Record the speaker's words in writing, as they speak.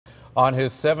On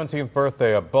his 17th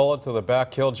birthday, a bullet to the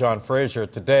back killed John Frazier.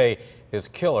 Today, his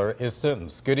killer is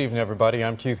sentenced. Good evening, everybody.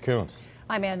 I'm Keith Koontz.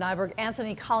 I'm Ann Nyberg.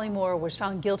 Anthony Collymore was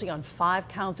found guilty on 5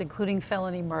 counts, including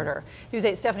felony murder. News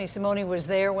 8's Stephanie Simone was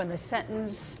there when the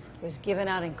sentence was given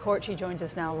out in court. She joins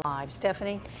us now live.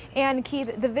 Stephanie? And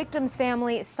Keith, the victim's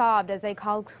family sobbed as they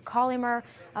called Collymore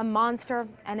a monster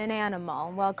and an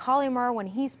animal. Well, Collymore, when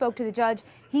he spoke to the judge,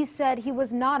 he said he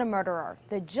was not a murderer.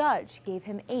 The judge gave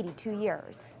him 82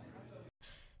 years.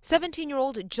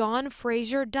 17-year-old John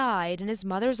Frazier died in his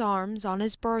mother's arms on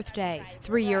his birthday.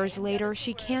 3 years later,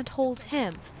 she can't hold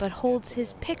him, but holds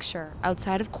his picture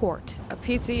outside of court. A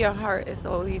piece of your heart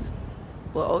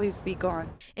will always be gone.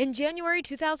 In January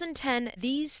 2010,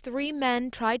 these 3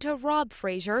 men tried to rob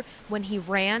Frazier. When he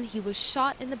ran, he was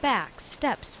shot in the back,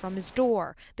 steps from his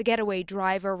door. The getaway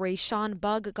driver, Rayshawn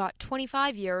Bugg, got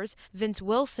 25 years, Vince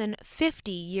Wilson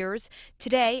 50 years.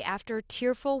 Today, after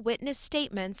tearful witness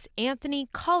statements, Anthony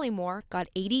Collymore got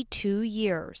 82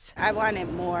 years. I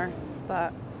wanted more,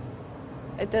 but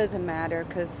it doesn't matter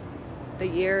because the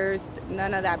years,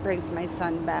 none of that brings my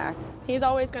son back. He's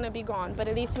always going to be gone, but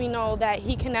at least we know that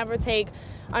he can never take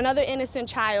another innocent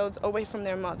child away from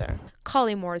their mother.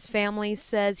 Collymore's family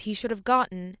says he should have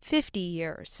gotten 50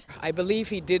 years. I believe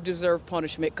he did deserve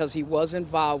punishment because he was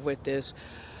involved with this.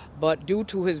 But due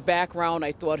to his background,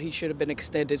 I thought he should have been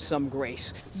extended some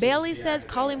grace. Bailey says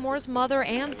Collymore's mother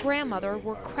and grandmother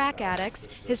were crack addicts.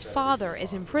 His father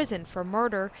is in prison for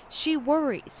murder. She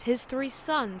worries his 3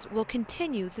 sons will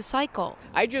continue the cycle.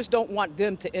 I just don't want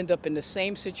them to end up in the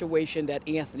same situation that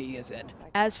Anthony is in.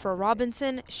 As for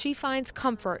Robinson, she finds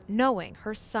comfort knowing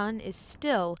her son is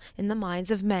still in the minds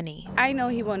of many. I know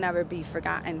he will never be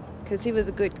forgotten because he was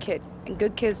a good kid, and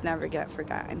good kids never get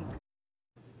forgotten.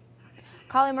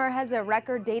 Collymore has a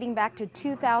record dating back to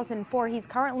 2004. He's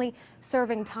currently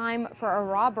serving time for a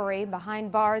robbery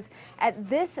behind bars. At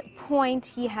this point,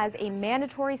 he has a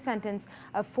mandatory sentence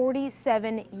of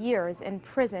 47 years in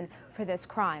prison for this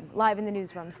crime. Live in the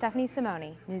newsroom, Stephanie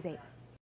Simone, News 8.